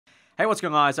Hey, what's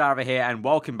going on, guys? Aarava here, and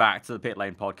welcome back to the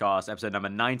Pitlane Podcast, episode number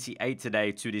 98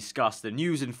 today, to discuss the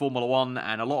news in Formula One,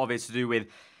 and a lot of it's to do with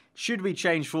should we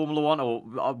change Formula One, or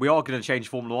we are going to change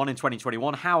Formula One in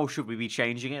 2021. How should we be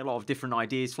changing it? A lot of different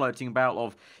ideas floating about,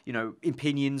 of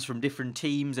opinions from different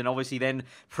teams, and obviously then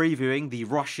previewing the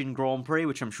Russian Grand Prix,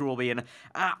 which I'm sure will be an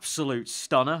absolute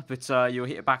stunner. But you'll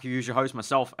hit it back with your host,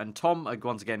 myself and Tom.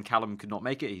 Once again, Callum could not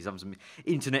make it. He's having some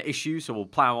internet issues, so we'll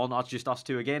plow on. It's just us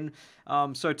two again.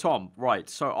 So Tom, right,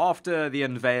 so after the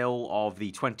unveil of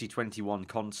the 2021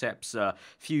 concepts, a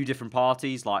few different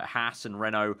parties like Haas and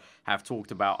Renault have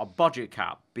talked about a budget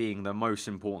cap being the most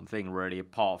important thing, really,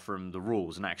 apart from the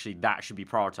rules, and actually that should be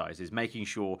prioritised, is making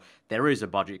sure there is a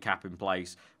budget cap in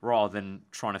place rather than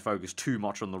trying to focus too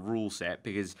much on the rule set,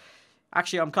 because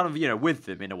actually I'm kind of, with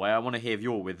them in a way. I want to hear if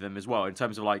you're with them as well, in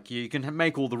terms of, you can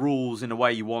make all the rules in a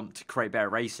way you want to create better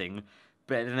racing,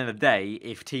 but at the end of the day,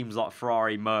 if teams like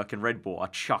Ferrari, Merc and Red Bull are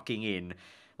chucking in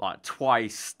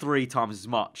twice, 3 times as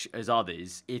much as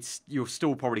others, you're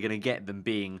still probably going to get them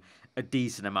being a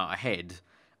decent amount ahead,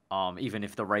 even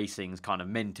if the racing's kind of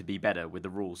meant to be better with the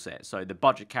rule set. So the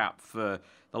budget cap for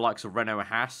the likes of Renault and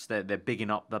Haas, they're bigging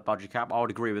up the budget cap. I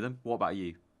would agree with them. What about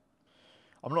you?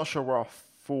 I'm not sure where I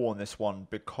fall on this one,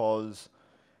 because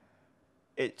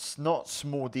it's not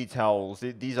small details.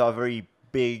 These are very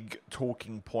big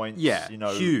talking points. Yeah,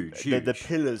 huge. They're the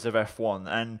pillars of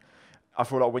F1, and I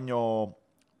feel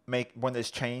like when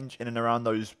there's change in and around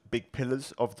those big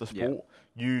pillars of the sport,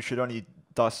 you should only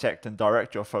dissect and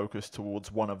direct your focus towards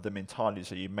one of them entirely,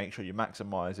 so you make sure you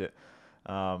maximize it.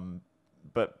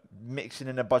 But mixing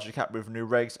in a budget cap with new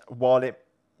regs, while I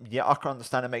can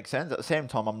understand it makes sense, at the same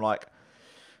time, I'm like,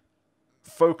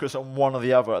 focus on one or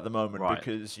the other at the moment, right?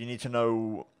 Because you need to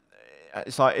know.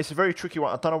 It's a very tricky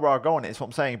one. I don't know where I go on it. It's what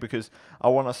I'm saying, because I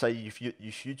want to say you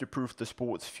future-proof the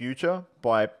sport's future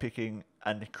by picking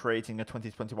and creating a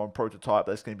 2021 prototype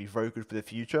that's going to be very good for the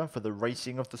future, for the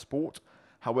racing of the sport.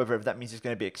 However, if that means it's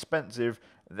going to be expensive,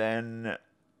 then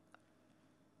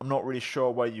I'm not really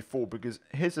sure where you fall, because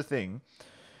here's the thing.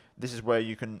 This is where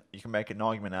you can make an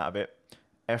argument out of it.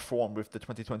 F1 with the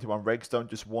 2021 regs don't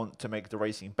just want to make the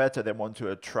racing better, they want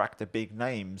to attract the big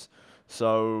names.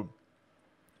 So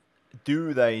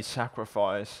do they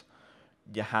sacrifice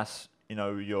your Haas,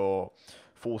 your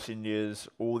Force Indias,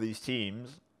 all these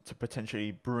teams to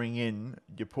potentially bring in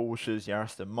your Porsches, your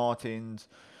Aston Martins,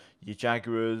 your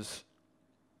Jaguars?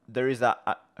 There is that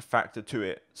factor to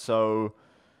it. So,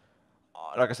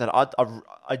 like I said,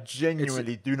 I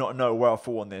genuinely do not know where I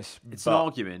fall on this. It's an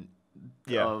argument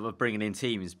of bringing in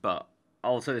teams, but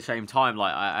also at the same time,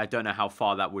 I don't know how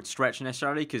far that would stretch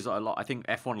necessarily, because I think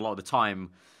F1 a lot of the time,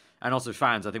 and also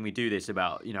fans, I think we do this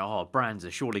about, brands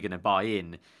are surely going to buy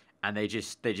in, and they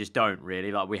just don't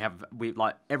really. We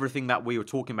everything that we were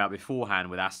talking about beforehand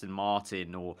with Aston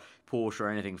Martin or Porsche or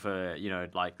anything for,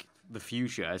 the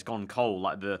future has gone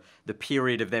cold. The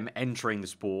period of them entering the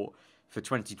sport for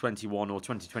 2021 or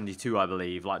 2022, I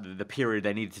believe, the period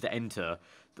they needed to enter,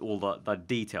 all the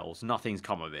details, nothing's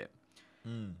come of it.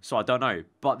 So I don't know.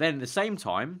 But then at the same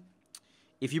time,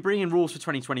 if you bring in rules for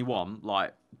 2021,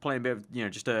 playing a bit of,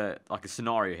 just a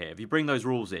scenario here, if you bring those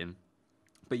rules in,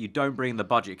 but you don't bring the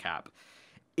budget cap,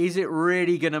 is it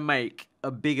really going to make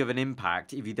a big of an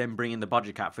impact if you then bring in the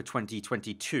budget cap for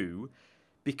 2022?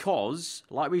 Because,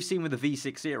 like we've seen with the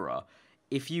V6 era,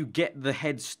 if you get the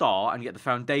head start and get the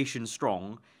foundation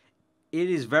strong, it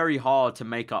is very hard to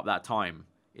make up that time.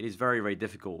 It is very, very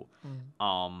difficult.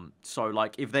 So,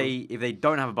 if they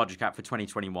don't have a budget cap for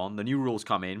 2021, the new rules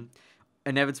come in.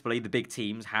 Inevitably, the big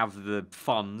teams have the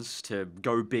funds to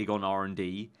go big on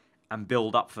R&D and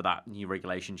build up for that new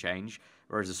regulation change,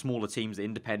 whereas the smaller teams, the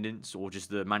independents, or just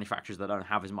the manufacturers that don't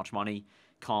have as much money,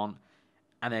 can't.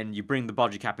 And then you bring the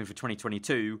budget cap in for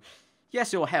 2022.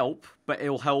 Yes, it'll help, but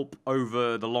it'll help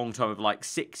over the long term of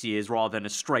 6 years rather than a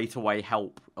straightaway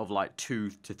help of 2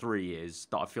 to 3 years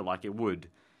that I feel like it would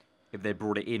if they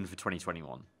brought it in for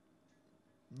 2021.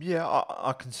 Yeah,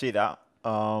 I can see that.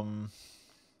 I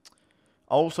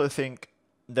also think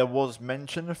there was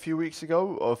mention a few weeks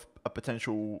ago of a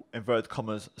potential, inverted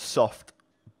commas, soft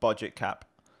budget cap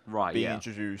being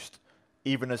introduced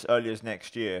even as early as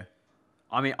next year.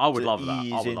 I mean, I would love that.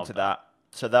 I would love that.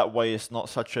 So that way it's not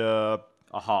such a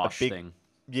harsh thing.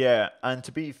 Yeah, and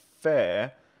to be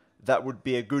fair, that would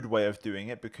be a good way of doing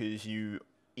it, because you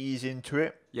ease into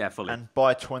it. Yeah, fully. And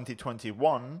by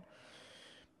 2021,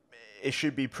 it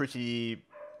should be pretty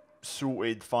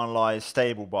sorted, finalised,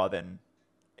 stable by then.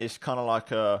 It's kind of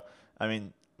like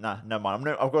never mind.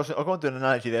 I've got to do an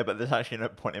analogy there, but there's actually no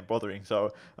point in bothering.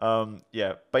 So,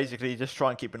 basically just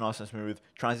try and keep it nice and smooth,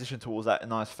 transition towards that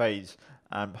nice phase,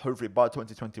 and hopefully by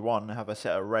 2021 have a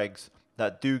set of regs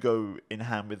that do go in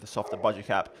hand with the softer budget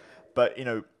cap. But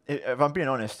if I'm being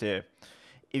honest here,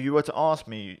 if you were to ask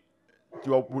me,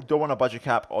 do I want a budget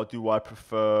cap or do I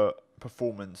prefer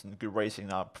performance and good racing?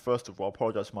 Now, first of all, I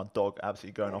apologize for my dog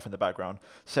absolutely going off in the background.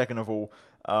 Second of all,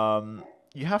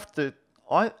 you have to.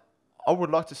 I would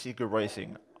like to see good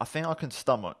racing. I think I can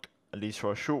stomach, at least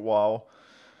for a short while,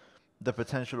 the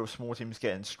potential of small teams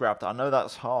getting scrapped. I know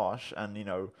that's harsh and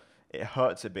it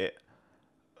hurts a bit,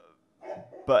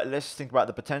 but let's think about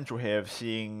the potential here of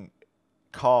seeing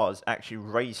cars actually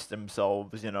race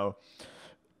themselves,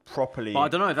 properly. But I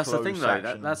don't know. That's the thing,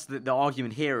 though. That's the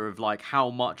argument here of like how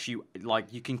much you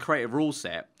can create a rule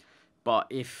set, but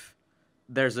if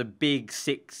there's a big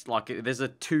there's a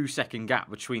 2-second gap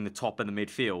between the top and the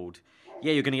midfield.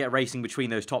 Yeah, you're going to get racing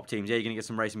between those top teams. Yeah, you're going to get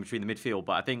some racing between the midfield.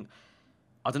 But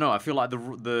I don't know. I feel like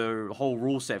the whole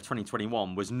rule set of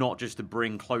 2021 was not just to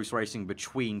bring close racing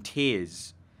between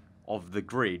tiers of the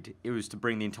grid. It was to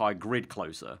bring the entire grid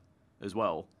closer as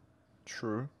well.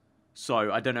 True.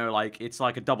 So I don't know. It's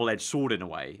like a double-edged sword in a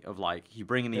way of you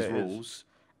bring in these rules,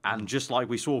 and just like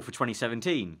we saw for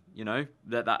 2017,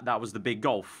 that was the big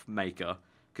gulf maker.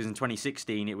 Because in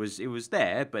 2016 it was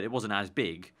there, but it wasn't as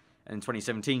big. And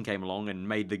 2017 came along and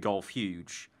made the gulf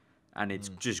huge. And it's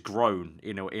just grown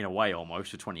in a way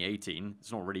almost for 2018.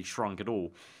 It's not really shrunk at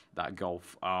all, that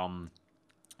gulf.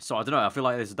 So I don't know. I feel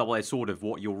like there's a double-edged sword of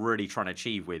what you're really trying to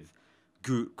achieve with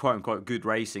good, quote-unquote good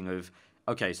racing of,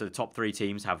 okay, so the top 3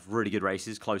 teams have really good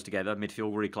races close together,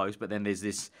 midfield really close, but then there's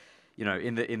this,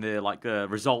 in the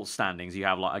results standings, you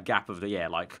have a gap of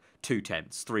 2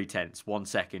 tenths, 3 tenths, 1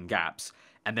 second gaps.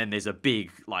 And then there's a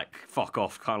big, fuck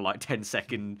off, kind of 10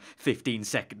 second, 15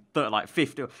 second,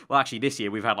 50. Well, actually, this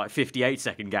year we've had 58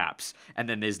 second gaps. And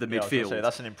then there's the midfield. Say,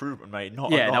 that's an improvement, mate.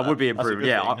 That would be improvement.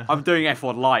 Yeah, I'm doing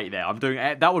F1 light there.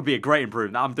 That would be a great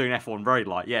improvement. I'm doing F1 very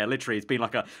light. Yeah, literally, it's been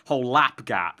a whole lap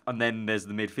gap. And then there's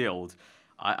the midfield.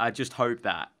 I just hope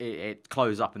that it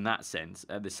closes up in that sense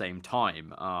at the same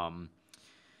time.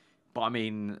 But I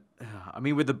mean,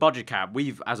 with the budget cap,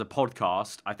 we've, as a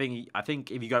podcast, I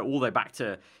think if you go all the way back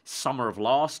to summer of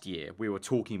last year, we were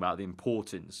talking about the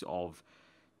importance of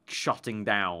shutting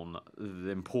down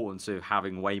the importance of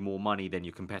having way more money than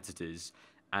your competitors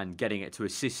and getting it to a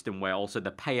system where also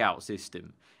the payout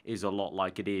system is a lot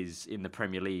like it is in the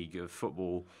Premier League of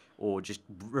football or just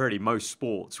really most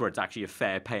sports where it's actually a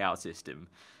fair payout system.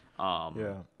 I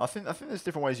think there's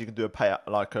different ways you can do a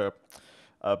payout,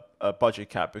 a budget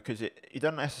cap, because you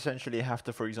don't essentially have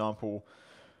to, for example,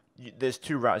 there's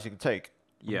 2 routes you can take.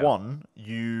 Yeah. One,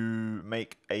 you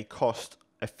make a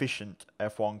cost-efficient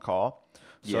F1 car.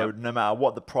 So no matter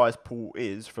what the prize pool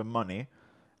is for money,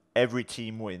 every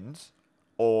team wins,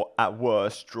 or at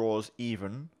worst, draws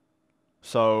even.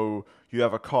 So you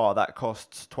have a car that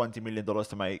costs $20 million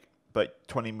to make, but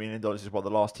 $20 million is what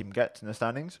the last team gets in the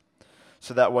standings.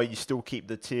 So that way you still keep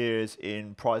the tiers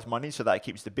in prize money, so that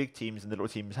keeps the big teams and the little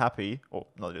teams happy, or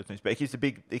not the little teams, but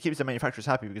it keeps the manufacturers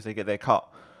happy because they get their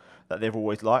cut that they've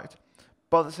always liked.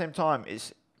 But at the same time,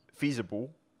 it's feasible,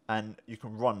 and you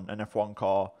can run an F1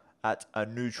 car at a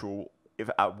neutral, if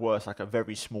at worst, a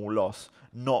very small loss,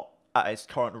 not at its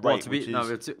current rate. To be fair,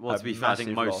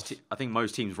 I think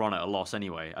most teams run at a loss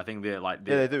anyway. I think they do.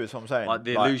 That's what I'm saying.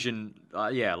 The illusion,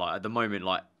 at the moment,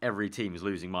 every team is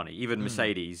losing money. Even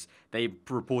Mercedes, they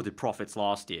reported profits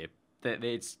last year.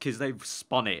 It's because they've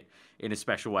spun it in a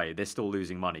special way. They're still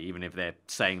losing money, even if they're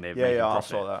saying they've made a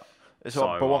profit. I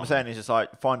saw that. But what I'm saying is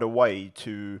just find a way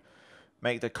to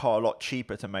make the car a lot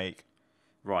cheaper to make.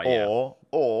 Right.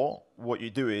 Or what you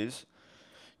do is,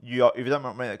 if you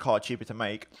don't make the car cheaper to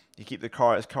make, you keep the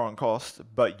car at its current cost,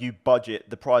 but you budget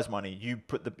the prize money. You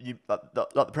put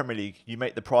like the Premier League, you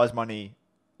make the prize money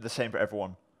the same for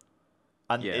everyone,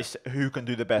 and it's who can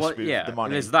do the best with the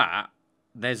money. There's that.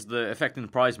 There's the affecting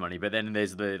the prize money, but then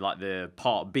there's the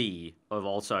part B of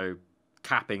also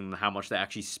capping how much they're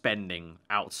actually spending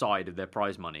outside of their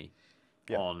prize money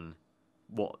on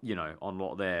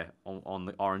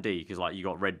the R&D, because you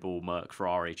got Red Bull, Merc,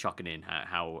 Ferrari chucking in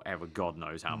however God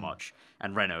knows how much,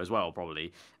 and Renault as well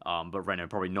probably, but Renault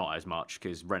probably not as much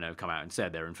because Renault have come out and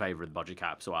said they're in favour of the budget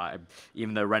cap. So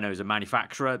even though Renault is a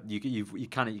manufacturer, you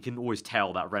can always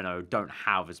tell that Renault don't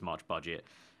have as much budget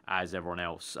as everyone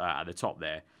else at the top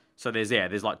there. So there's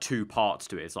 2 parts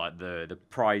to it. It's the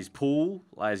prize pool,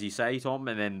 as you say, Tom,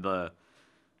 and then the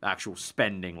actual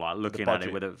spending, looking at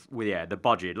it with the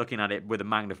budget, looking at it with a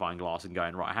magnifying glass and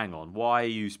going, right, hang on, why are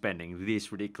you spending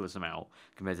this ridiculous amount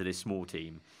compared to this small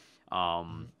team?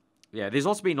 There's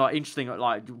also been interesting,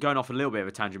 going off a little bit of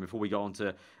a tangent before we go on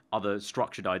to other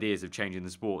structured ideas of changing the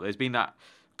sport. There's been that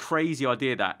crazy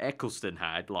idea that Eccleston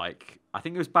had, like, I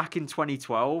think it was back in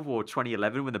 2012 or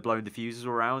 2011 when the blown diffusers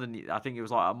were around, and I think it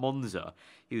was like at Monza.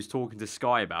 He was talking to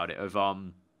Sky about it, of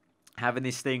having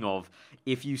this thing of,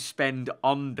 if you spend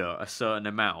under a certain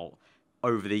amount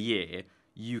over the year,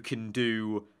 you can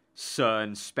do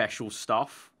certain special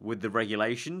stuff with the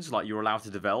regulations, like you're allowed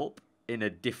to develop in a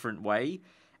different way.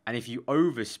 And if you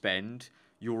overspend,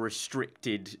 you're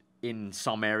restricted in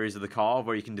some areas of the car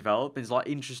where you can develop. And it's like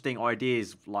interesting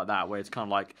ideas like that, where it's kind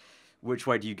of like, which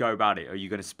way do you go about it? Are you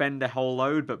going to spend a whole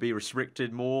load but be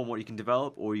restricted more on what you can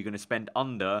develop, or are you going to spend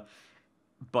under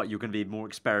but you're going to be more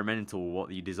experimental with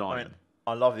what you design? I mean,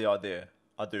 I love the idea.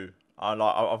 I do. I've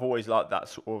always liked that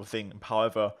sort of thing.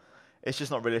 However, it's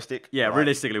just not realistic. Yeah, right?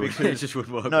 Realistically, it just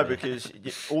wouldn't work. No, because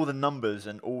all the numbers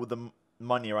and all the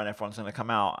money around F1's going to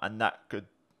come out, and that could,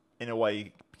 in a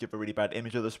way, give a really bad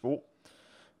image of the sport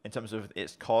in terms of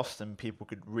its cost, and people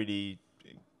could really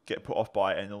get put off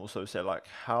by it, and also say, like,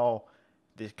 how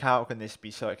can this be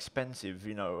so expensive,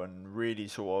 and really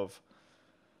sort of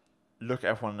look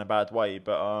at F1 in a bad way.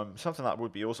 But something that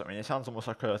would be awesome. I mean, it sounds almost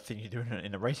like a thing you do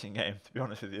in a racing game, to be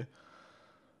honest with you.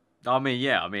 I mean,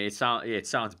 yeah. I mean, it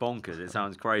sounds bonkers. It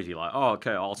sounds crazy. Like, oh,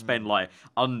 okay, I'll spend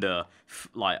under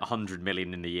 100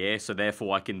 million in the year, so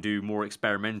therefore I can do more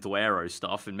experimental aero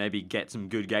stuff and maybe get some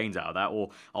good gains out of that.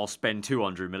 Or I'll spend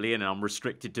 200 million and I'm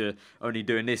restricted to only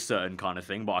doing this certain kind of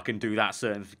thing, but I can do that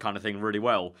certain kind of thing really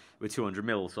well with 200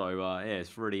 mil. So yeah,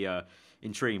 it's really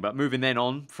intriguing. But moving then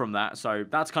on from that, so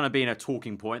that's kind of been a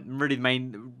talking point. Really,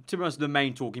 to be honest, the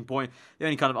main talking point. The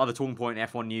only kind of other talking point in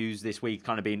F1 news this week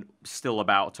kind of been still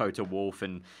about Toto Wolff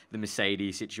and the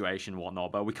Mercedes situation and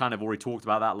whatnot. But we kind of already talked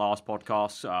about that last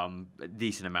podcast, a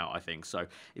decent amount, I think. So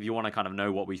if you want to kind of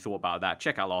know what we thought about that,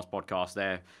 check out last podcast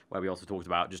there, where we also talked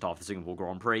about just after the Singapore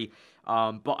Grand Prix.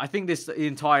 But I think the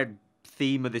entire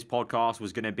theme of this podcast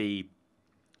was going to be,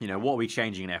 what are we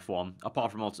changing in F1,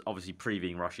 apart from obviously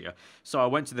previewing Russia. So I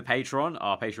went to the Patreon,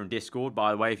 our Patreon Discord. By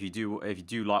the way, if you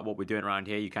do like what we're doing around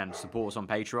here, you can support us on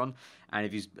Patreon. And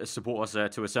if you support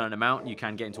us to a certain amount, you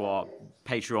can get into our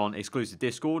Patreon exclusive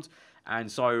Discord.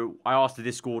 And so I asked the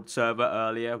Discord server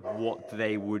earlier what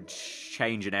they would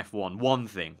change in F1. One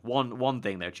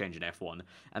thing they would change in F1,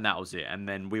 and that was it. And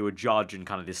then we would judge and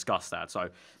kind of discuss that. So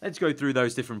let's go through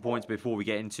those different points before we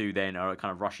get into then our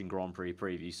kind of Russian Grand Prix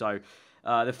preview. So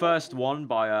the first one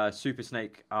by Super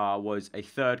Snake was a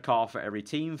third car for every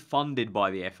team, funded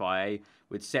by the FIA,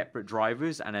 with separate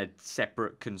drivers and a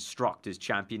separate Constructors'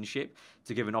 Championship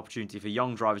to give an opportunity for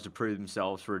young drivers to prove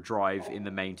themselves for a drive in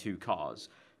the main two cars.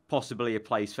 Possibly a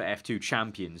place for F2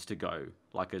 champions to go,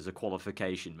 like as a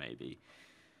qualification maybe.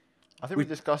 I think we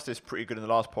discussed this pretty good in the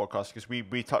last podcast, because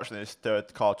we touched on this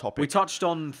third car topic. We touched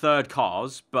on third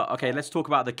cars, but okay, let's talk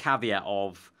about the caveat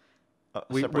of...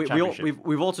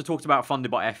 We've also talked about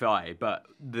funded by FIA, but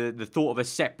the thought of a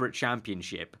separate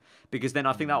championship, because then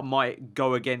I think that might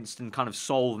go against and kind of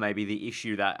solve maybe the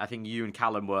issue that I think you and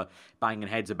Callum were banging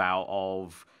heads about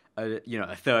of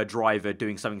a third driver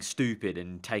doing something stupid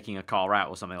and taking a car out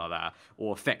or something like that,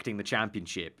 or affecting the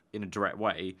championship in a direct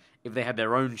way. If they had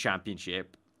their own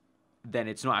championship, then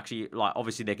it's not actually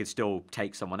obviously they could still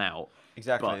take someone out.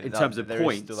 Exactly. But in terms of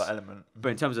points, still that element. But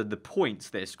in terms of the points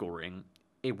they're scoring,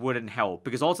 it wouldn't help,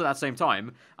 because also at that same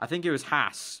time, I think it was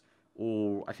Haas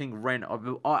or I think Ren,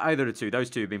 either of the two, those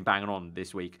two have been banging on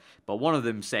this week, but one of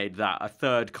them said that a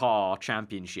third car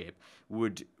championship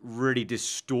would really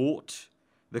distort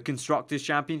the Constructors'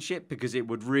 Championship, because it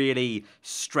would really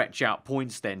stretch out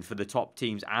points then for the top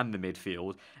teams and the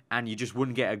midfield, and you just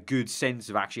wouldn't get a good sense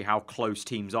of actually how close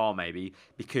teams are maybe,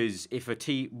 because if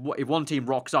one team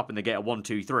rocks up and they get a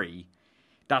 1-2-3,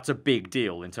 that's a big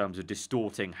deal in terms of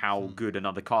distorting how good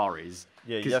another car is.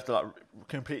 Yeah, you have to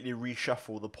completely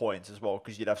reshuffle the points as well,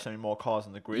 because you'd have so many more cars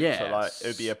on the grid. Yeah, so it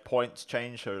would be a points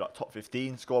change, so top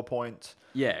 15 score points.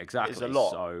 Yeah, exactly. There's a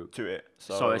lot to it.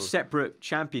 So a separate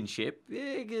championship,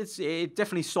 it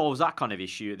definitely solves that kind of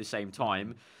issue at the same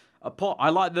time. What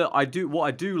I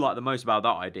do like the most about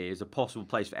that idea is a possible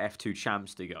place for F2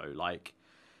 champs to go. Like,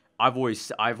 I've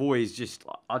always just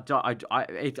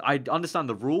I understand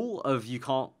the rule of you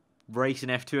can't race in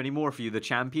F2 anymore if you're the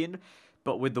champion,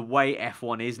 but with the way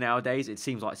F1 is nowadays, it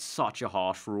seems like such a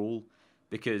harsh rule,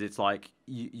 because it's like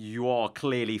you are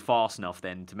clearly fast enough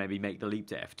then to maybe make the leap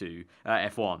to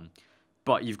F1,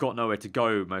 but you've got nowhere to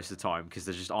go most of the time because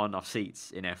there just aren't enough seats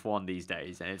in F1 these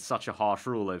days, and it's such a harsh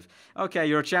rule of, okay,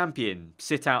 you're a champion,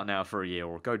 sit out now for a year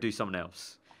or go do something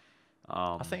else.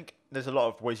 I think there's a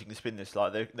lot of ways you can spin this.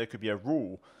 Like there could be a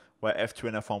rule where F2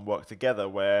 and F1 work together,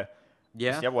 where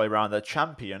it's the other way around. The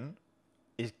champion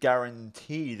is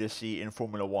guaranteed a seat in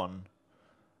Formula 1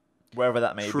 wherever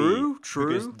that may be. True.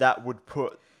 Because that would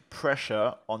put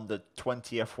pressure on the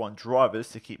 20 F1 drivers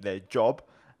to keep their job,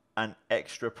 and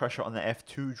extra pressure on the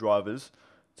F2 drivers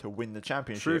to win the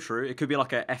championship. True. It could be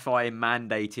like a FIA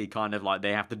mandated kind of like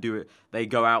they have to do it. They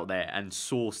go out there and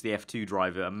source the F2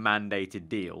 driver a mandated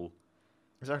deal.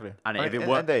 Exactly. And if it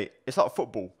works, it's like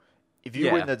football. If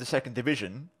you win the second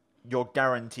division, you're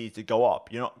guaranteed to go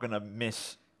up. You're not going to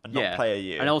miss and not play a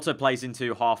year. And it also plays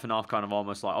into half and half, kind of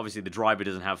almost like, obviously the driver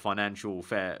doesn't have financial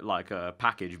fair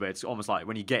package, but it's almost like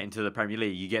when you get into the Premier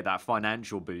League, you get that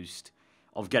financial boost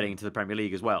of getting into the Premier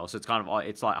League as well. So it's kind of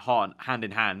it's like hand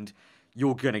in hand.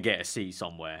 You're gonna get a seat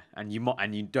somewhere, and you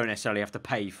don't necessarily have to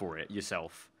pay for it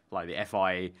yourself. Like the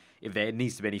FIA, if there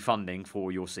needs to be any funding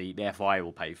for your seat, the FIA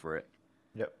will pay for it.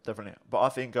 Yep, definitely. But I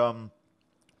think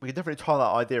we can definitely tie that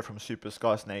idea from Super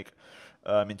Sky Snake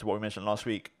into what we mentioned last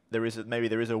week. There is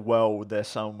a world there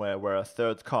somewhere where a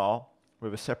third car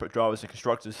with a separate drivers and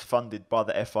constructors funded by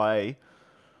the FIA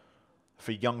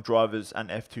for young drivers and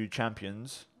F2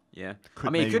 champions. Yeah,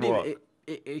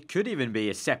 it could even be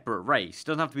a separate race. It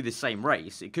doesn't have to be the same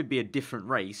race. It could be a different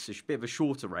race, a bit of a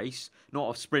shorter race,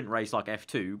 not a sprint race like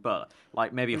F2, but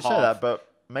like maybe half. Say that, but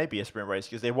maybe a sprint race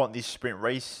because they want these sprint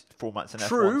race formats in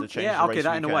F1 to change the race that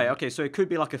weekend. in a way. Okay, so it could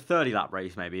be like a 30-lap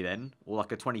race maybe then, or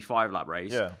like a 25-lap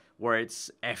race, where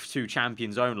it's F2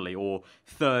 champions only or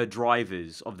third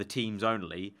drivers of the teams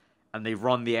only, and they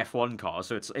run the F1 cars.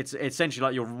 So it's essentially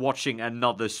like you're watching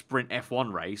another sprint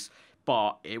F1 race,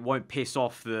 but it won't piss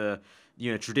off the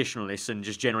traditionalists and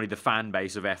just generally the fan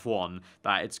base of F1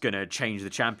 that it's going to change the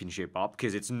championship up,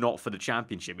 because it's not for the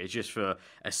championship. It's just for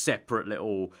a separate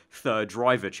little third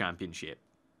driver championship.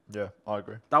 Yeah, I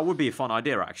agree. That would be a fun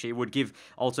idea, actually. It would give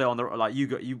also on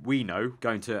the we know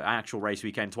going to actual race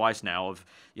weekend twice now of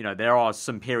there are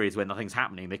some periods when nothing's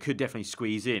happening. They could definitely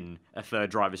squeeze in a third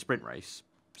driver sprint race.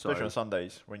 Especially on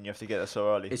Sundays when you have to get there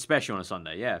so early. Especially on a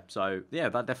Sunday, yeah. So, yeah,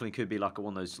 that definitely could be like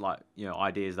one of those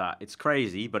ideas that it's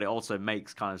crazy, but it also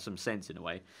makes kind of some sense in a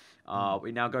way.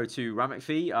 We now go to Ramek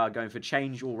Fee, going for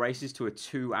change all races to a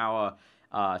 2-hour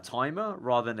timer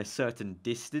rather than a certain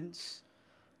distance.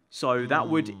 So that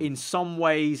would in some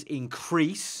ways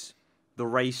increase the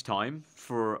race time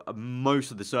for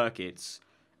most of the circuits.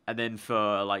 And then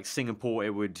for like Singapore,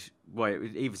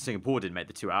 even Singapore didn't make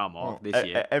the 2-hour mark this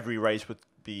year. Every race would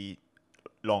be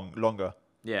longer.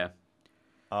 Yeah.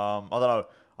 I don't know.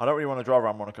 I don't really want to drive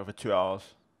around Monaco for 2 hours.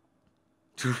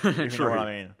 True. You know what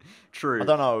I mean? True. I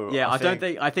don't know. Yeah, I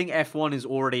think F1 is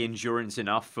already endurance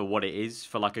enough for what it is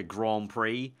for like a Grand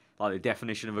Prix, like the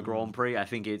definition of a Grand Prix. I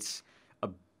think it's a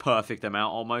perfect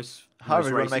amount almost. However,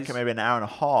 you want to make it maybe an hour and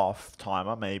a half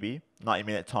timer, maybe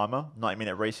 90-minute timer,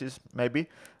 90-minute races, maybe.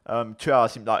 2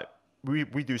 hours seems like we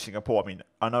do Singapore. I mean,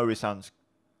 I know it sounds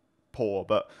poor,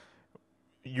 but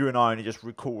you and I only just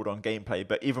record on gameplay.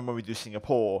 But even when we do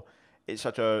Singapore, it's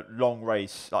such a long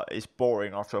race. Like, it's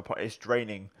boring after a point. It's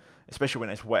draining, especially when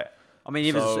it's wet. I mean,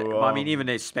 even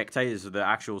as spectators of the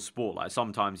actual sport, like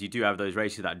sometimes you do have those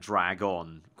races that drag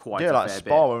on quite a fair bit. Yeah, like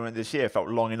Spa when we went this year felt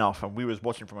long enough, and we was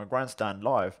watching from a grandstand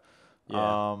live.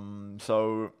 Yeah.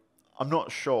 So I'm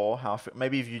not sure how.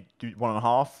 Maybe if you do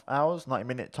 1.5 hours,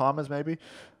 90-minute timers, maybe.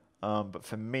 But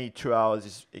for me, 2 hours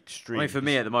is extreme. I mean, for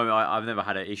me at the moment, I've never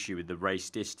had an issue with the race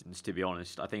distance. To be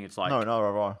honest, I think it's like no,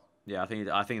 right. Yeah, I think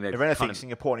they've if anything,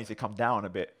 Singapore needs to come down a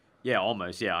bit. Yeah,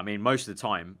 almost. Yeah, I mean, most of the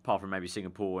time, apart from maybe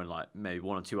Singapore and like maybe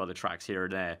one or two other tracks here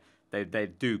and there, they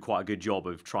do quite a good job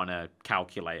of trying to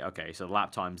calculate. Okay, so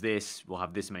lap time's this. We'll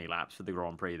have this many laps for the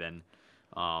Grand Prix then.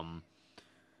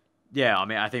 Yeah, I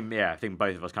mean, I think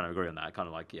both of us kind of agree on that. Kind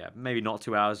of like, yeah, maybe not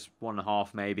 2 hours,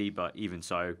 1.5 maybe, but even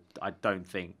so, I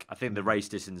think the race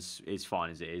distance is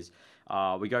fine as it is.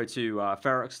 We go to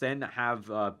Ferox then, have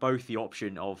both the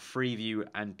option of Freeview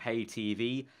and pay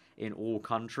TV in all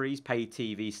countries. Pay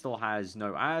TV still has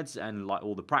no ads and like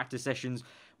all the practice sessions,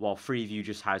 while Freeview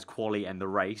just has quali and the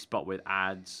race, but with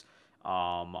ads.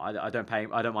 I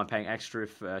don't mind paying extra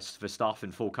for stuff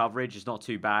and full coverage. It's not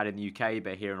too bad in the UK,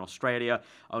 but here in Australia,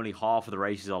 only half of the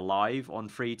races are live on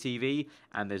free TV,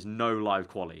 and there's no live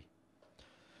quali.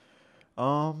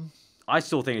 I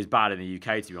still think it's bad in the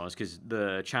UK, to be honest, because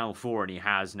the Channel 4 only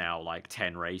has now like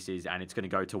 10 races, and it's going to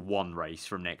go to one race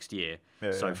from next year.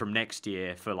 From next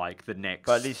year for like the next.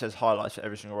 But at least there's highlights for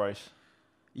every single race.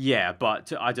 Yeah,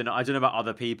 but I don't know about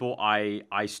other people.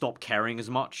 I stopped caring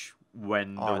as much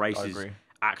when the race is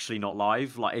actually not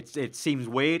live. Like it seems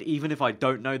weird. Even if I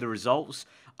don't know the results,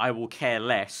 I will care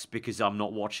less because I'm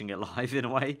not watching it live in a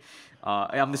way.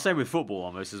 I'm the same with football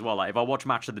almost as well. Like if I watch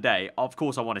Match of the Day, of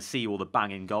course I want to see all the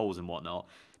banging goals and whatnot,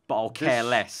 but I'll care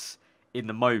less in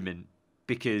the moment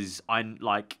because I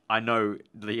know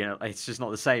it's just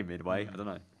not the same midway. I don't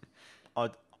know.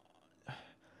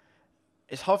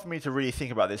 It's hard for me to really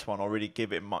think about this one or really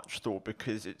give it much thought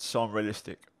because it's so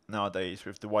unrealistic nowadays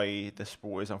with the way the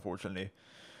sport is, unfortunately.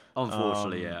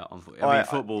 Unfortunately, yeah. I mean,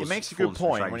 football's... It makes a good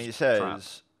point when he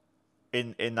says,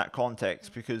 in that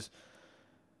context, because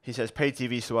he says pay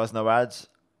TV still has no ads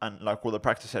and like all the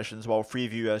practice sessions, while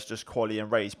Freeview has just quality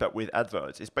and race, but with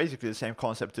adverts. It's basically the same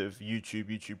concept of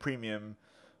YouTube Premium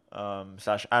 /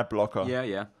 ad blocker.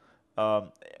 Yeah.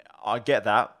 I get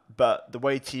that, but the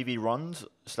way TV runs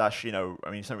 / I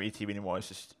mean, it's not really TV anymore. It's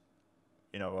just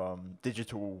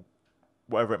digital,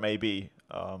 whatever it may be.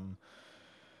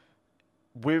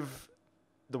 With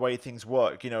the way things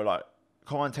work, like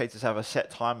commentators have a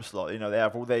set time slot. They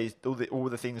have all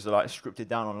the things that are like scripted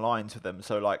down online to them.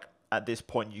 So like at this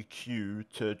point, you queue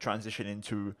to transition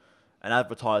into an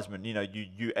advertisement.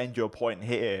 You end your point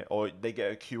here, or they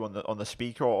get a cue on the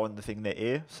speaker or on the thing in their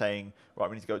ear saying, right,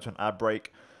 we need to go to an ad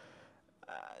break.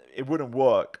 It wouldn't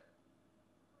work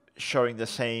showing the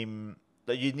same.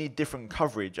 That you'd need different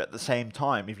coverage at the same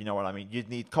time, if you know what I mean. You'd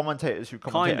need commentators who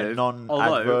commentate a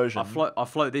non-ad version. I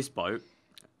float this boat.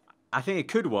 I think it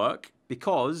could work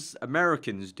because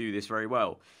Americans do this very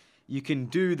well. You can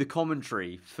do the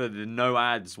commentary for the no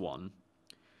ads one,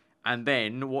 and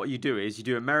then what you do is you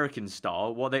do American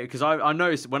style. Because I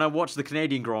noticed when I watch the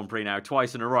Canadian Grand Prix now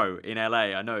twice in a row in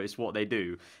LA, I noticed what they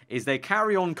do is they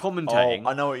carry on commentating. Oh,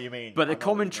 I know what you mean. But the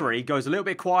commentary goes a little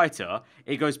bit quieter.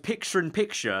 It goes picture in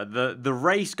picture. The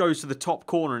race goes to the top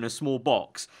corner in a small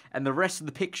box, and the rest of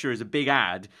the picture is a big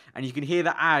ad, and you can hear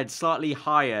the ad slightly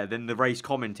higher than the race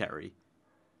commentary.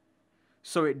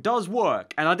 So it does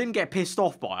work, and I didn't get pissed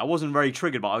off by it. I wasn't very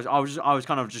triggered by it. I was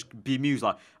kind of just bemused,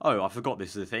 like, oh, I forgot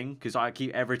this is a thing, because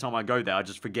every time I go there, I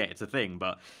just forget it's a thing.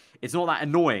 But it's not that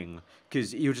annoying,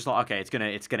 because you're just like, okay, it's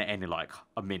gonna end in like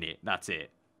a minute. That's it,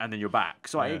 and then you're back.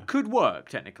 So it could work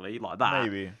technically like that.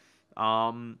 Maybe.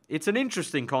 It's an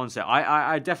interesting concept.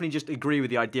 I definitely just agree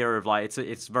with the idea of like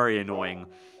it's very annoying.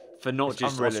 For not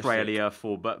just Australia,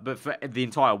 but for the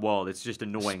entire world, it's just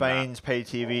annoying. Spain's pay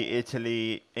TV,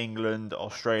 Italy, England,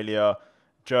 Australia,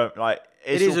 Germany.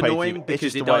 It is annoying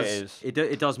because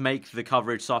it does make the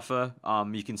coverage suffer.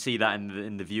 You can see that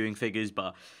in the viewing figures,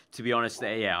 but to be honest,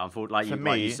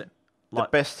 unfortunately, the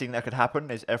best thing that could happen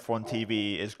is F1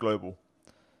 TV is global,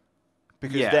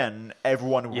 because then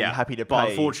everyone will be happy to pay. But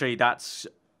unfortunately, that's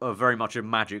very much a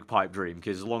magic pipe dream,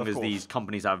 because as long as these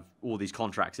companies have all these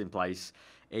contracts in place,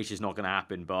 it's just not going to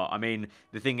happen. But, I mean,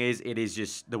 the thing is, it is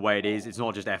just the way it is. It's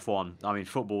not just F1. I mean,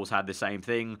 football's had the same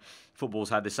thing. Football's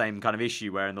had the same kind of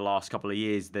issue where in the last couple of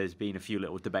years, there's been a few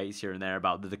little debates here and there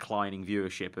about the declining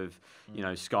viewership of,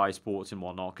 Sky Sports and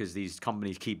whatnot, because these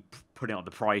companies keep putting up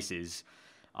the prices.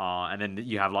 And then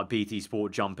you have like BT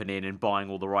Sport jumping in and buying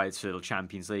all the rights for the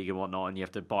Champions League and whatnot, and you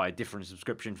have to buy a different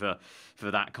subscription for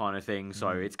that kind of thing. So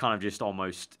it's kind of just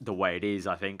almost the way it is,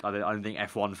 I think. I don't think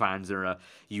F1 fans are in a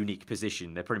unique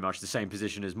position. They're pretty much the same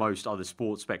position as most other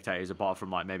sports spectators, apart from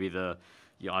like maybe your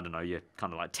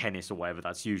kind of like tennis or whatever.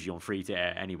 That's usually on free to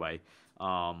air anyway.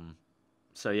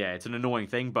 So yeah, it's an annoying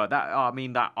thing, but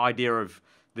that idea of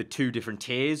the two different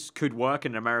tiers could work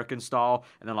in an American style,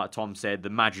 and then like Tom said, the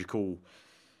magical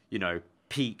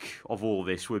peak of all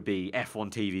this would be F1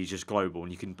 TV is just global,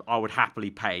 and I would happily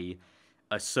pay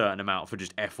a certain amount for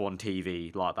just F1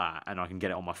 TV like that, and I can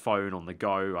get it on my phone, on the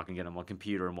go, I can get it on my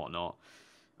computer and whatnot.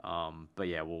 But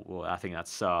yeah, I think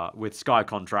that's with Sky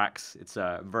contracts, it's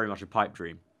very much a pipe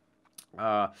dream.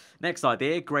 Next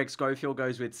idea, Greg Schofield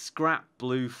goes with scrap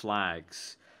blue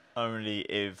flags. Only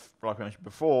if, like I mentioned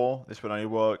before, this would only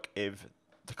work if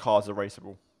the cars are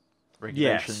raceable.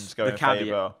 Regulations go in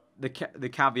favour. The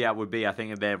caveat would be, I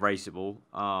think, if they're raceable.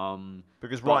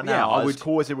 Because right now, as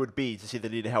cool as it would be to see the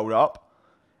leader held up,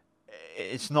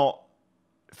 it's not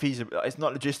feasible. It's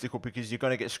not logistical, because you're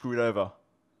going to get screwed over.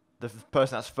 The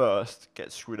person that's first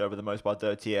gets screwed over the most by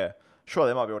dirty air. Sure,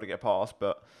 they might be able to get past,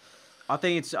 but I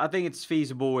think it's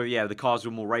feasible if the cars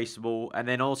were more raceable, and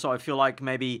then also I feel like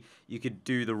maybe you could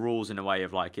do the rules in a way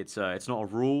of like it's not a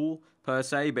rule per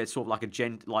se, but it's sort of like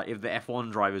like if the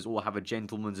F1 drivers all have a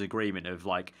gentleman's agreement of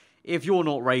like, if you're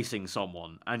not racing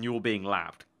someone and you're being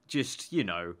lapped, just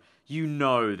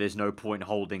there's no point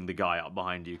holding the guy up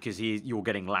behind you because you're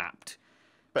getting lapped.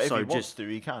 But if he wants to,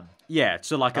 he can. Yeah,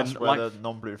 so that's where the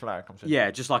non-blue flag comes in. Yeah,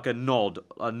 just like a nod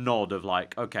of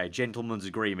like, okay, gentleman's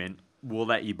agreement. We'll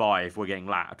let you buy if we're getting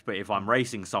lapped, but if I'm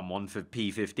racing someone for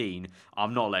P15,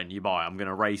 I'm not letting you buy. I'm going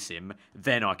to race him,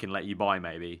 then I can let you buy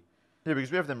maybe. Yeah,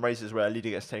 because we have them races where a leader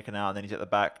gets taken out and then he's at the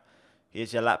back. He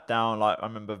gets your lap down. Like I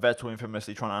remember Vettel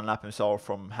infamously trying to unlap himself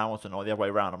from Hamilton, or the other way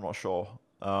around. I'm not sure.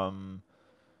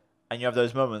 and you have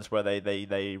those moments where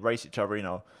they race each other. You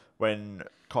know, when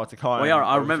car to car. Well, yeah,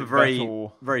 I remember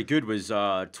Vettel, very good was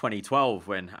 2012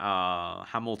 when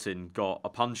Hamilton got a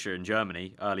puncher in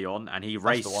Germany early on, and he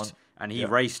raced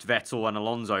raced Vettel and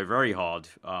Alonso very hard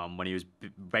when he was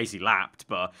basically lapped,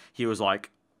 but he was like,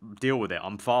 deal with it.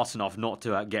 I'm fast enough not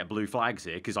to get blue flags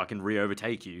here because I can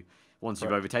re-overtake you once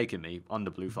you've overtaken me under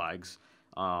blue flags.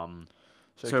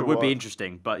 So it would be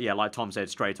interesting, but yeah, like Tom said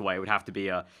straight away, it would have to be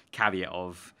a caveat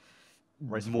of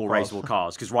more raceable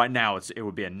cars, because right now it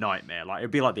would be a nightmare. Like,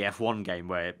 it'd be like the F1 game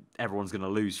where everyone's going to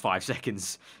lose 5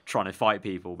 seconds trying to fight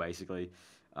people, basically.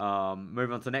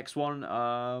 Moving on to the next one. You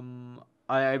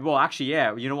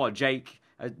know what, Jake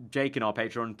in our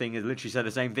Patreon thing has literally said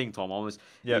the same thing, Tom.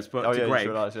 He's put to Greg,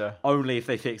 only if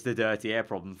they fix the dirty air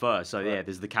problem first. So yeah,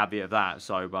 there's the caveat of that.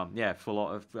 So full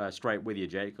lot of straight with you,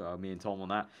 Jake. Me and Tom on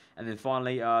that. And then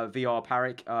finally, VR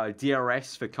Parik,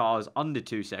 DRS for cars under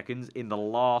 2 seconds in the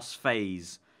last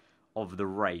phase of the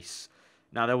race.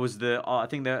 Now there was I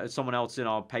think there's someone else in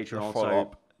our Patreon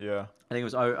also. Yeah. I think it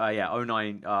was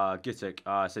 09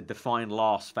 Gutek said define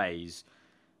last phase.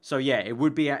 So yeah, it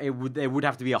would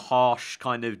have to be a harsh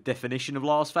kind of definition of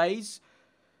last phase.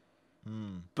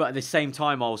 But at the same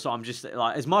time, also, I'm just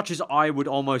like, as much as I would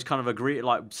almost kind of agree,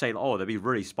 like say, oh, they'd be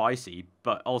really spicy,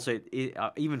 but also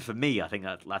even for me, I think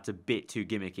that's a bit too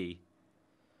gimmicky.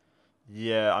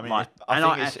 Yeah, I mean, I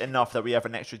think it's enough that we have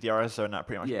an extra DRS zone at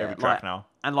pretty much every track now.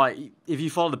 And like, if you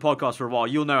follow the podcast for a while,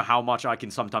 you'll know how much I can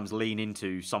sometimes lean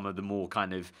into some of the more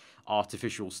kind of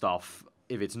artificial stuff,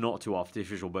 if it's not too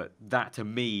artificial, but that to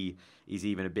me is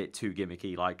even a bit too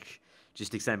gimmicky, like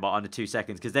just extend by under 2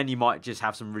 seconds, because then you might just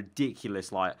have some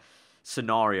ridiculous like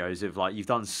scenarios of like, you've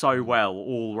done so well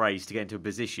all race to get into a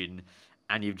position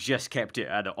and you've just kept it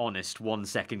at an honest 1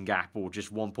 second gap, or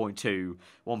just 1.2,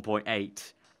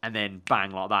 1.8, and then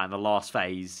bang, like that in the last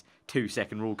phase, 2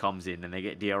 second rule comes in and they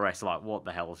get DRS. Like, what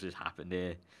the hell has just happened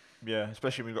here? Yeah,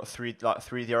 especially when we've got three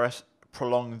DRS,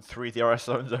 prolonged 3 DRS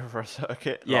zones over a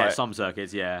circuit. Yeah, some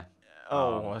circuits, yeah.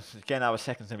 Getting out of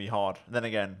seconds going to be hard. And then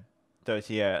again,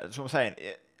 dirty air. That's what I'm saying.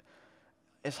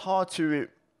 It's hard to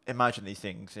imagine these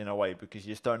things in a way, because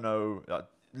you just don't know. Like,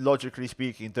 logically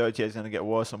speaking, dirty air is going to get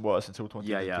worse and worse until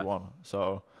 2021.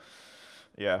 So,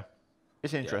 yeah,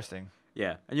 it's interesting.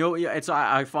 Yeah, and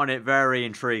I find it very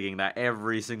intriguing that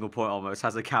every single point almost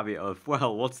has a caveat of,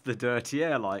 well, what's the dirty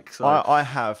air like? So I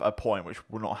have a point which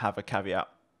will not have a caveat.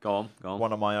 Go on.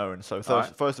 One of my own. So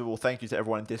first of all, thank you to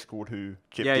everyone in Discord who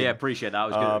chipped in. Yeah, appreciate that.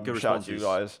 It was good responses. Shout out to you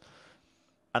guys.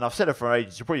 And I've said it for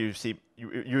ages. You probably see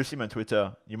me on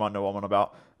Twitter. You might know what I'm on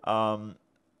about.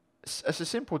 It's a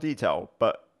simple detail,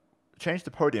 but change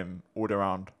the podium order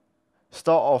around.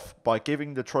 Start off by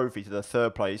giving the trophy to the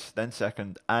third place, then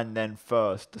second, and then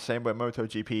first. The same way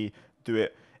MotoGP do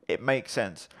it. It makes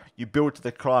sense. You build to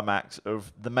the climax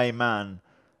of the main man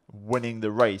winning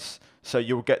the race, so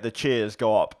you'll get the cheers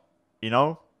go up, you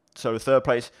know? So third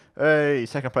place, hey,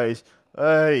 second place,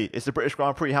 hey, it's the British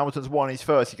Grand Prix, Hamilton's won, he's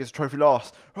first, he gets a trophy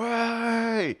last,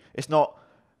 hey! It's not,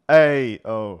 hey,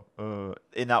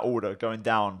 in that order, going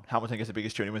down, Hamilton gets the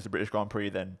biggest cheer and he wins the British Grand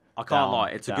Prix, then I can't lie,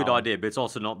 it's a good idea, but it's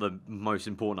also not the most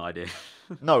important idea.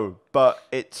 No, but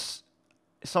it's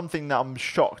something that I'm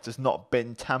shocked has not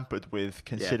been tampered with,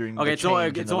 considering the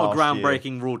change it's not a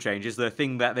groundbreaking rule change. It's the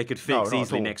thing that they could fix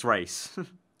easily next race.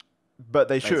 But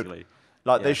they should.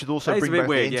 They should also bring back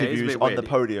the interviews on the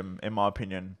podium, in my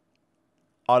opinion.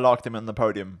 I like them on the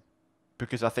podium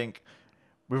because I think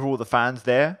with all the fans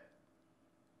there,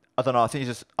 I don't know, I think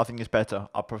it's better.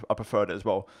 I preferred it as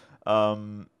well.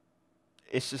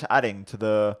 It's just adding to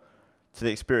the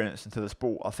experience and to the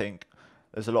sport, I think.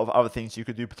 There's a lot of other things you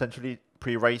could do potentially,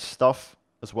 pre-race stuff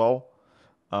as well.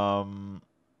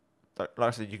 Like I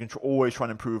said, you can always try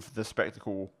and improve the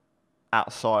spectacle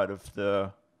outside of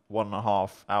the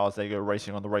 1.5 hours they go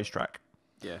racing on the racetrack.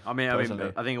 Yeah, I mean,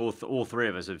 I think all three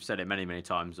of us have said it many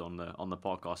times on the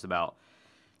podcast about,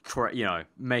 you know,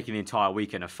 making the entire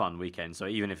weekend a fun weekend. So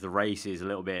even if the race is a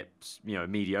little bit, you know,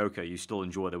 mediocre, you still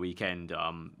enjoy the weekend,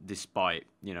 despite,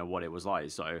 you know, what it was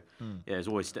like. So yeah, there's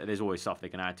always stuff they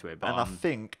can add to it. But, and I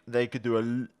think they could do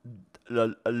a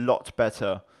lot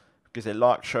better, because they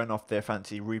like showing off their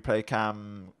fancy replay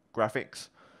cam graphics.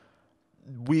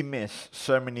 We miss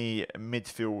so many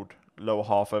midfield lower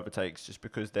half overtakes just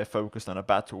because they're focused on a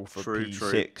battle for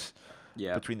P6.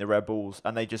 Yeah. Between the Red Bulls,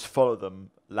 and they just follow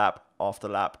them lap after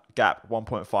lap, gap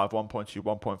 1.5, 1.2,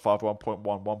 1.5, 1.1,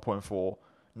 1.4.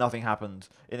 Nothing happens.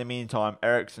 In the meantime,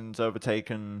 Ericsson's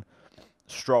overtaken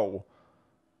Stroll.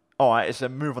 All right, it's a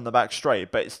move on the back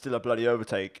straight, but it's still a bloody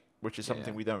overtake, which is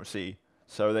something we don't see.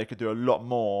 So they could do a lot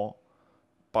more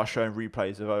by showing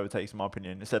replays of overtakes, in my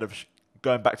opinion, instead of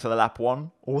going back to the lap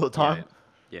 1 all the time.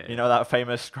 Yeah. You know that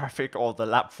famous graphic of the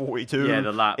lap 42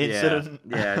 the lap incident?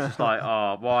 Yeah, it's just like,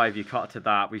 oh, why have you cut to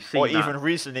that? We've seen or that. even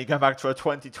recently, going back to a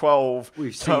 2012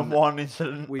 Turn 1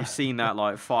 incident. We've seen that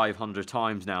like 500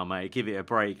 times now, mate. Give it a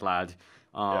break, lad.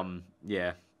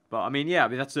 Yeah. But I mean,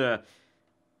 that's a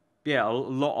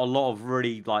lot of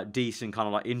really like decent kind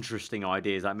of like interesting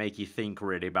ideas that make you think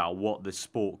really about what the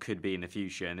sport could be in the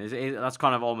future. And that's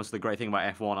kind of almost the great thing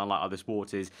about F1, unlike other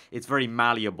sports, is it's very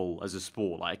malleable as a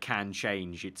sport. Like it can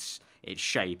change its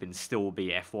shape and still be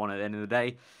F1 at the end of the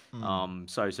day.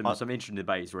 So some interesting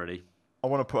debates really. I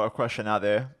want to put a question out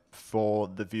there for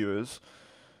the viewers.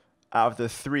 Out of the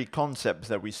 3 concepts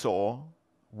that we saw,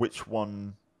 which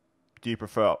one do you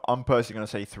prefer? I'm personally going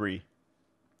to say 3.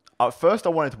 At first, I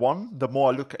wanted 1. The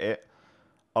more I look at it,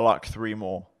 I like 3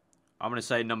 more. I'm gonna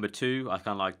say number 2. I kind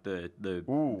of like the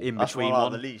in that's between what I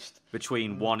like one, the least.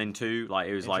 Between 1 and 2. Like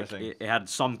it was like it had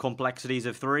some complexities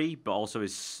of 3, but also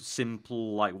is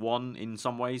simple like 1 in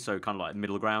some ways. So kind of like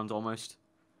middle ground almost.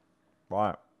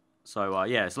 Right. So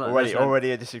so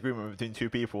already a disagreement between 2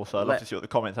 people. So I'd love to see what the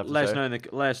comments have to say.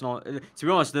 Let us know. To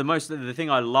be honest, the thing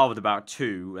I loved about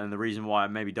 2, and the reason why I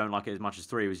maybe don't like it as much as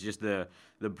 3, was just the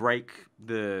brake,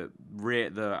 the rear,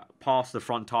 the past the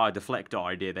front tire deflector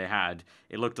idea they had.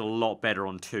 It looked a lot better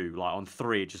on 2. Like on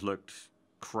 3, it just looked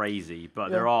crazy. But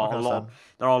there are a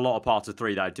lot of parts of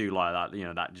 3 that I do like,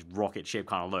 that that just rocket ship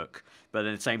kind of look. But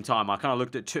at the same time, I kind of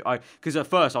looked at 2. Because at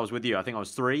first I was with you. I think I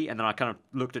was 3, and then I kind of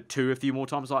looked at 2 a few more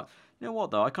times. Like, you know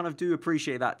what though? I kind of do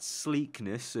appreciate that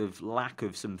sleekness of lack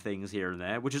of some things here and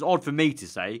there, which is odd for me to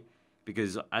say,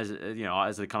 because as a kind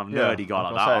of nerdy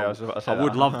guy like that, I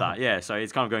would love that. Yeah, so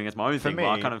it's kind of going against my own thing. Me, but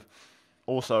I kind of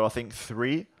also I think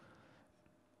 3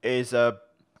 is a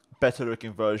better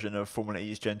looking version of Formula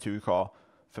E's Gen 2 car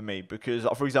for me, because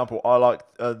for example, I like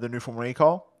the new Formula E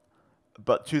car,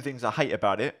 but 2 things I hate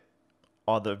about it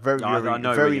are the very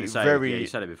you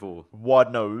said it before,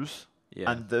 wide nose,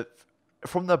 and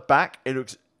from the back it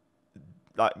looks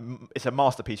like it's a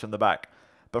masterpiece from the back,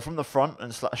 but from the front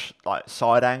and / like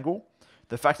side angle,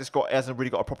 the fact it hasn't really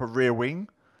got a proper rear wing,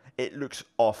 it looks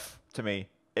off to me.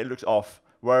 It looks off.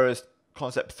 Whereas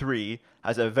Concept 3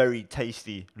 has a very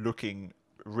tasty looking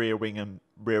rear wing and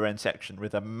rear end section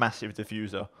with a massive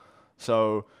diffuser.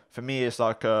 So for me, it's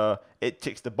like it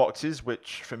ticks the boxes,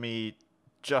 which for me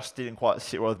just didn't quite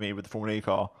sit well with me with the Formula E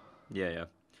car. Yeah.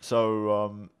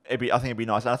 So I think it'd be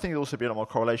nice, and I think it'd also be a lot more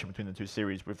correlation between the 2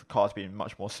 series, with the cars being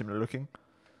much more similar looking,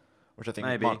 which I think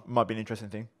might be an interesting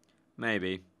thing.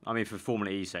 Maybe. I mean, for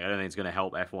Formula E's sake, I don't think it's going to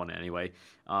help F1 anyway.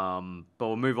 But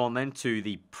we'll move on then to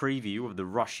the preview of the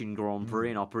Russian Grand Prix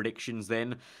and our predictions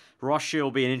then. Russia will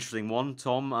be an interesting one,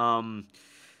 Tom.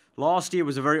 Last year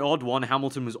was a very odd one.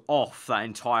 Hamilton was off that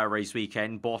entire race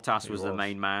weekend. Bottas was the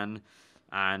main man.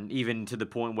 And even to the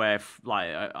point where,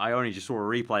 I only just saw a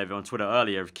replay of it on Twitter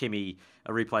earlier of Kimi,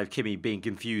 a replay of Kimi being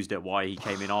confused at why he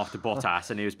came in after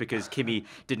Bottas, and it was because Kimi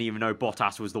didn't even know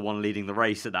Bottas was the one leading the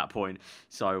race at that point.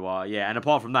 So, and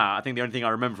apart from that, I think the only thing I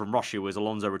remember from Russia was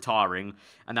Alonso retiring,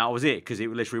 and that was it, because it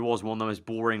literally was one of the most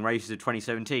boring races of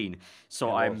 2017.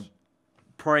 So I'm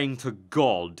praying to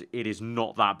God it is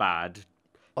not that bad.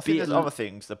 I think there's other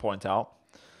things to point out.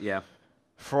 Yeah.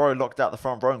 Ferrari locked out the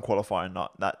front row in qualifying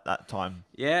that time.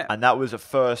 Yeah. And that was the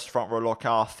first front row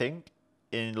lockout, I think,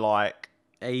 in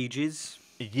ages.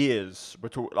 Years.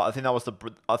 I think that was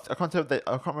I can't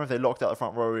remember if they locked out the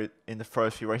front row in the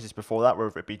first few races before that,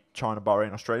 whether it be China,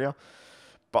 Bahrain, Australia.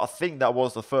 But I think that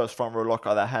was the first front row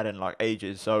lockout they had in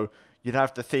ages. So you'd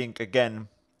have to think again,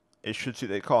 it should suit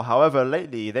their car. However,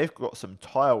 lately they've got some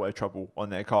tyre wear trouble on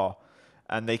their car,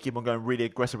 and they keep on going really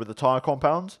aggressive with the tyre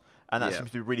compounds. And that seems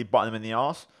to be really biting them in the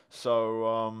arse. So,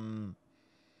 I'm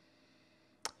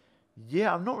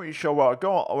not really sure where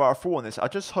I fall on this. I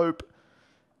just hope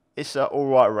it's an all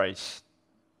right race.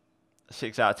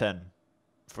 6 out of 10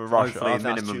 for Russia. Hopefully, a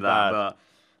minimum of that. But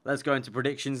let's go into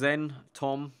predictions then,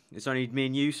 Tom. It's only me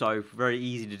and you, so very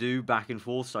easy to do, back and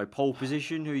forth. So, pole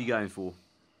position, who are you going for?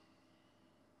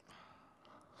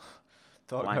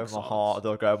 Don't go with my heart.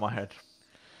 Don't go with my head.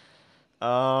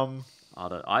 I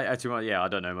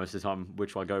don't know most of the time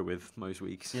which I go with most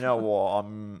weeks. You know what?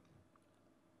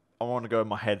 I want to go with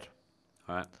my head.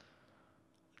 All right.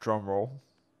 Drum roll.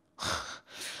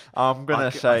 I'm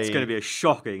gonna say it's gonna be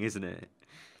shocking, isn't it?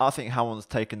 I think Hamilton's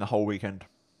taking the whole weekend.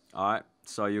 All right.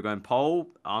 So you're going pole.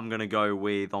 I'm gonna go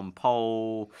with on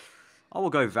pole. I will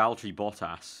go Valtteri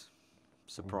Bottas.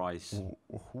 Surprise.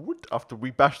 What? After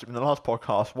we bashed him in the last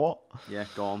podcast, what? Yeah,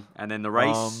 go on. And then the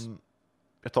race.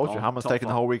 I told you, Hamilton's taking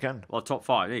the whole weekend. Well, top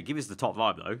 5. Yeah, give us the top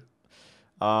 5,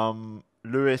 though.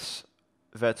 Lewis,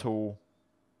 Vettel,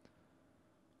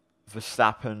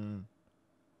 Verstappen,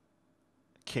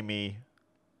 Kimi,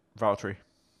 Valtteri.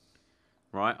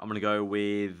 Right, I'm going to go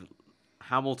with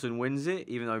Hamilton wins it,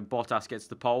 even though Bottas gets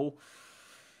the pole.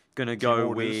 Gonna go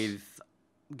with.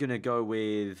 I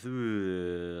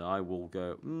will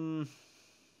go with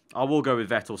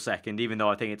Vettel second, even though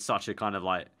I think it's such a kind of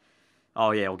like,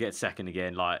 oh yeah, he'll get second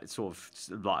again, like sort of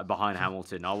like behind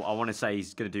Hamilton. I want to say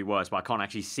he's gonna do worse, but I can't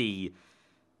see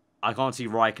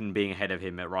Raikkonen being ahead of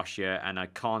him at Russia, and I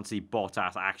can't see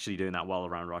Bottas actually doing that well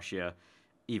around Russia,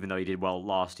 even though he did well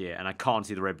last year, and I can't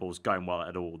see the Red Bulls going well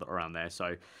at all around there.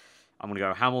 So I'm gonna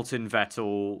go Hamilton,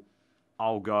 Vettel.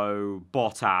 I'll go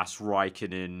Bottas,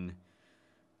 Raikkonen,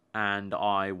 and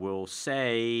I will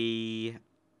say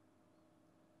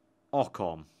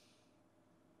Ocon.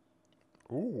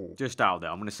 Ooh. Just out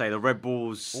there. I'm going to say the Red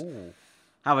Bulls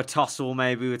have a tussle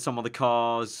maybe with some of the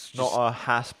cars. Not a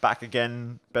Haas back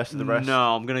again, best of the rest.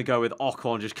 No, I'm going to go with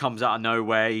Ocon. Just comes out of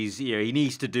nowhere. He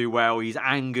needs to do well. He's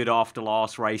angered after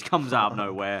last race. Comes out of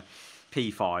nowhere.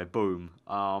 P5, boom.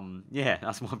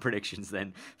 That's my predictions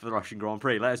then for the Russian Grand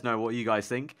Prix. Let us know what you guys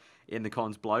think in the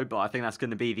comments below. But I think that's going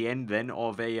to be the end then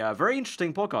of a very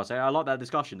interesting podcast. I like that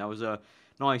discussion. That was a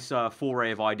nice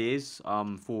foray of ideas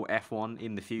for F1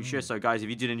 in the future. So guys, if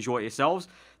you did enjoy it yourselves,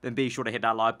 then be sure to hit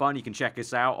that like button. You can check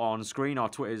us out on screen. Our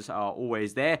Twitters are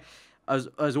always there.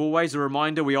 As always, a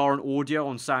reminder, we are on audio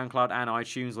on SoundCloud and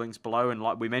iTunes, links below. And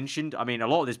like we mentioned, I mean, a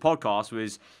lot of this podcast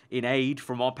was in aid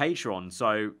from our Patreon.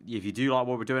 So if you do like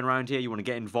what we're doing around here, you want to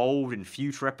get involved in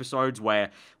future episodes where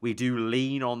we do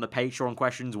lean on the Patreon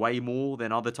questions way more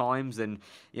than other times, then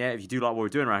yeah, if you do like what we're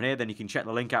doing around here, then you can check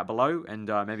the link out below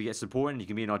and maybe get support, and you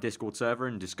can be in our Discord server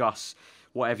and discuss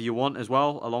whatever you want as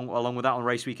well, along with that on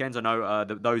race weekends. I know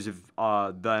those of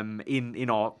them in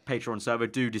our Patreon server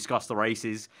do discuss the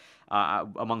races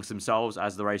amongst themselves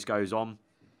as the race goes on,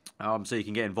 so you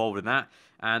can get involved in that.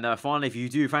 And finally, if you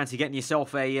do fancy getting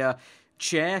yourself a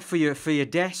chair for your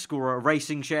desk, or a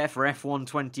racing chair for F1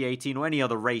 2018 or any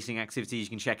other racing activities, you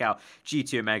can check out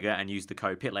GT Omega and use the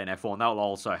code PitlaneF1. That will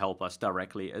also help us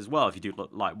directly as well if you do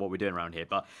like what we're doing around here.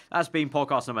 But that's been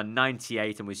podcast number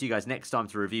 98, and we'll see you guys next time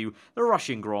to review the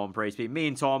Russian Grand Prix. It's been me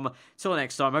and Tom. Till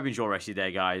next time, hope you enjoy the rest of your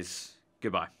day, guys.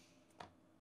 Goodbye.